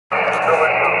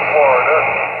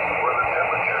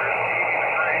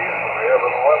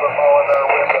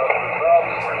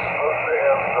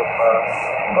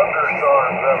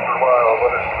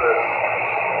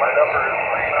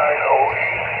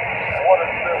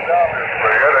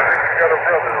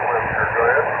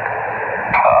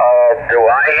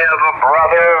have a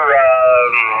brother.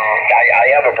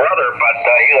 I have a brother, but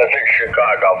he lives in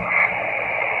Chicago.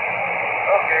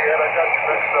 Okay, and I got you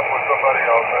mixed up with somebody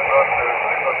else. I thought you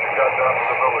got down to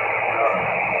the village.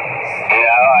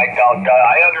 No, I don't.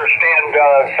 I understand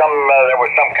there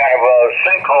was some kind of a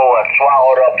sinkhole that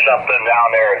swallowed up something down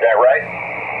there. Is that right?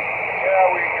 Yeah,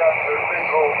 we got the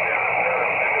sinkholes here and there.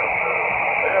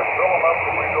 They just fill them up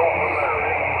and we go from there.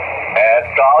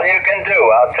 That's all you can do.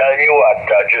 I'll tell you what.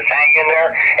 Just hang in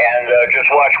there and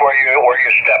just watch where you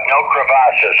step. No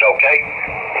crevasses, okay?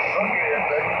 Okay, and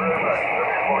thank you very much.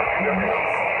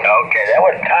 Okay, that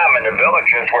was Tom in the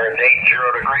Villages where it's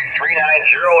 80 degrees, 3908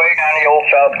 on the old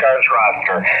Southcars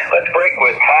roster. Let's break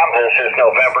with Tom. This is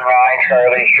November 9,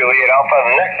 Charlie, Juliet Alpha.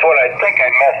 The next one I think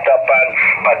I messed up on,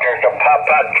 but there's a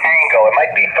Papa Tango. It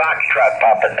might be Foxtrot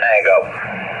Papa Tango.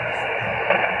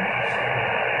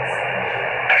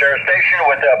 Is there a station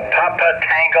with a Papa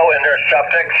Tango in their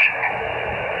suffix?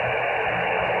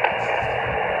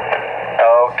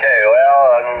 Okay, well,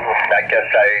 I guess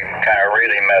I kind of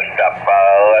really messed up.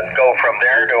 Let's go from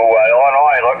there to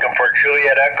Illinois, looking for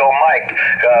Juliet Echo Mike.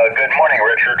 Good morning,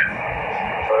 Richard.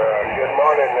 Good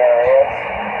morning, Ed.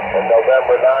 And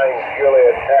November 9,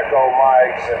 Juliet Echo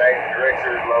Mike, and 8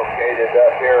 Richard, located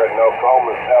up here in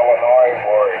Nokomis, Illinois,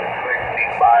 where it's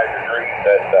 65 degrees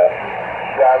and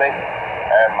sunny.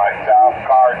 And my South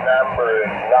card number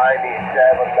is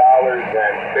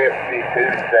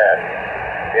 $97.52.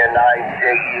 In 9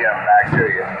 JEM, back to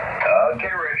you.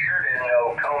 Okay, Richard, in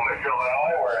Nokomis,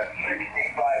 Illinois, we're at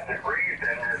 65 degrees,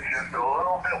 and it's just a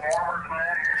little bit warmer than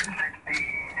that here,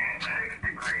 66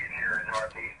 degrees here in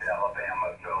northeast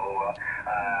Alabama. So,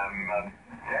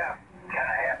 yeah, kind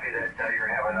of happy that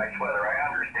you're having nice weather.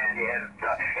 I understand you had in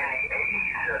the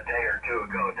 80s a day or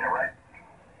two ago, is that right?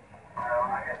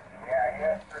 Yeah,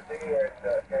 yesterday and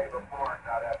the day before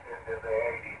got up into the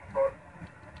 80s, but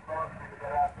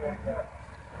got up into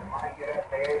might get up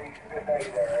to 80s today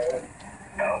there, Ed.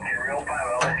 Okay, real fine.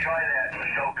 Well, enjoy that and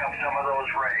soak up some of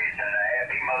those rays. And a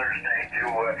happy Mother's Day to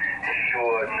you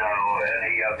and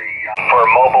any of the for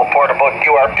mobile portable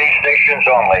QRP stations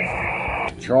only.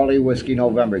 Charlie Whiskey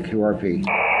November QRP.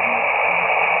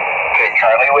 Okay,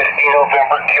 Charlie Whiskey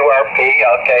November QRP.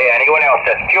 Okay, anyone else?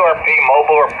 That's QRP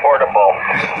mobile or portable.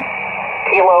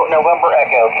 Kilo November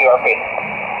Echo QRP.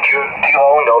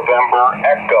 Kilo November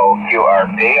Echo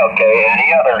QRP. Okay,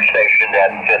 any other station that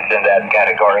fits in that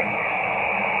category?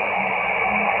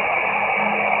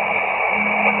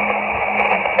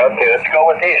 Okay, let's go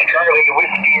with these. Charlie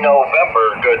Whiskey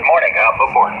November. Good morning. Hop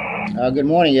aboard. Good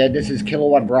morning, Ed. This is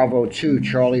Kilowatt Bravo 2,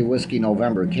 Charlie Whiskey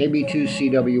November.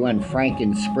 KB2CWN,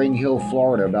 Franklin, Spring Hill,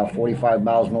 Florida, about 45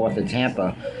 miles north of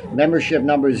Tampa. Membership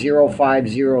number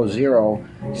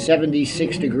 0500,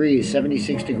 76 degrees.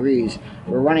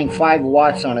 We're running 5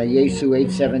 watts on a Yaesu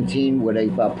 817 with a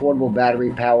portable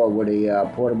battery power with a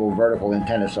portable vertical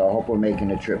antenna, so I hope we're making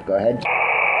the trip. Go ahead.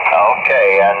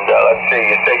 Okay, and let's see,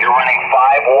 you say you're running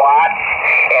 5 watts,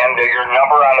 and your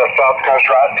number on the Southcars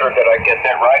roster, did I get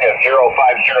that right, is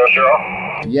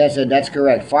 0500? Yes, Ed, that's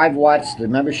correct. 5 watts, the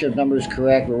membership number is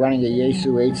correct. We're running a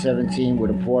Yaesu 817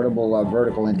 with a portable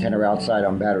vertical antenna outside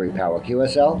on battery power.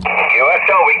 QSL?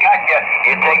 QSL, we got you.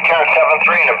 You take care of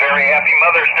 7-3, and a very happy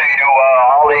Mother's Day to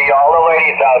all the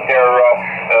ladies out there,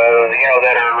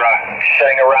 that are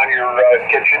sitting around your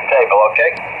kitchen table,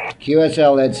 okay?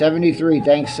 QSL at 73.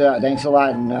 Thanks a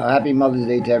lot, and happy Mother's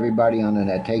Day to everybody on the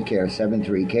net. Take care.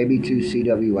 73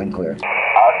 KB2CWN clear. Okay,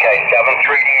 7-3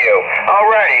 to you.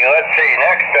 Alrighty, let's see.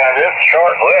 Next on this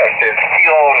short list is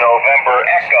Kilo November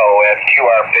Echo at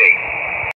QRP.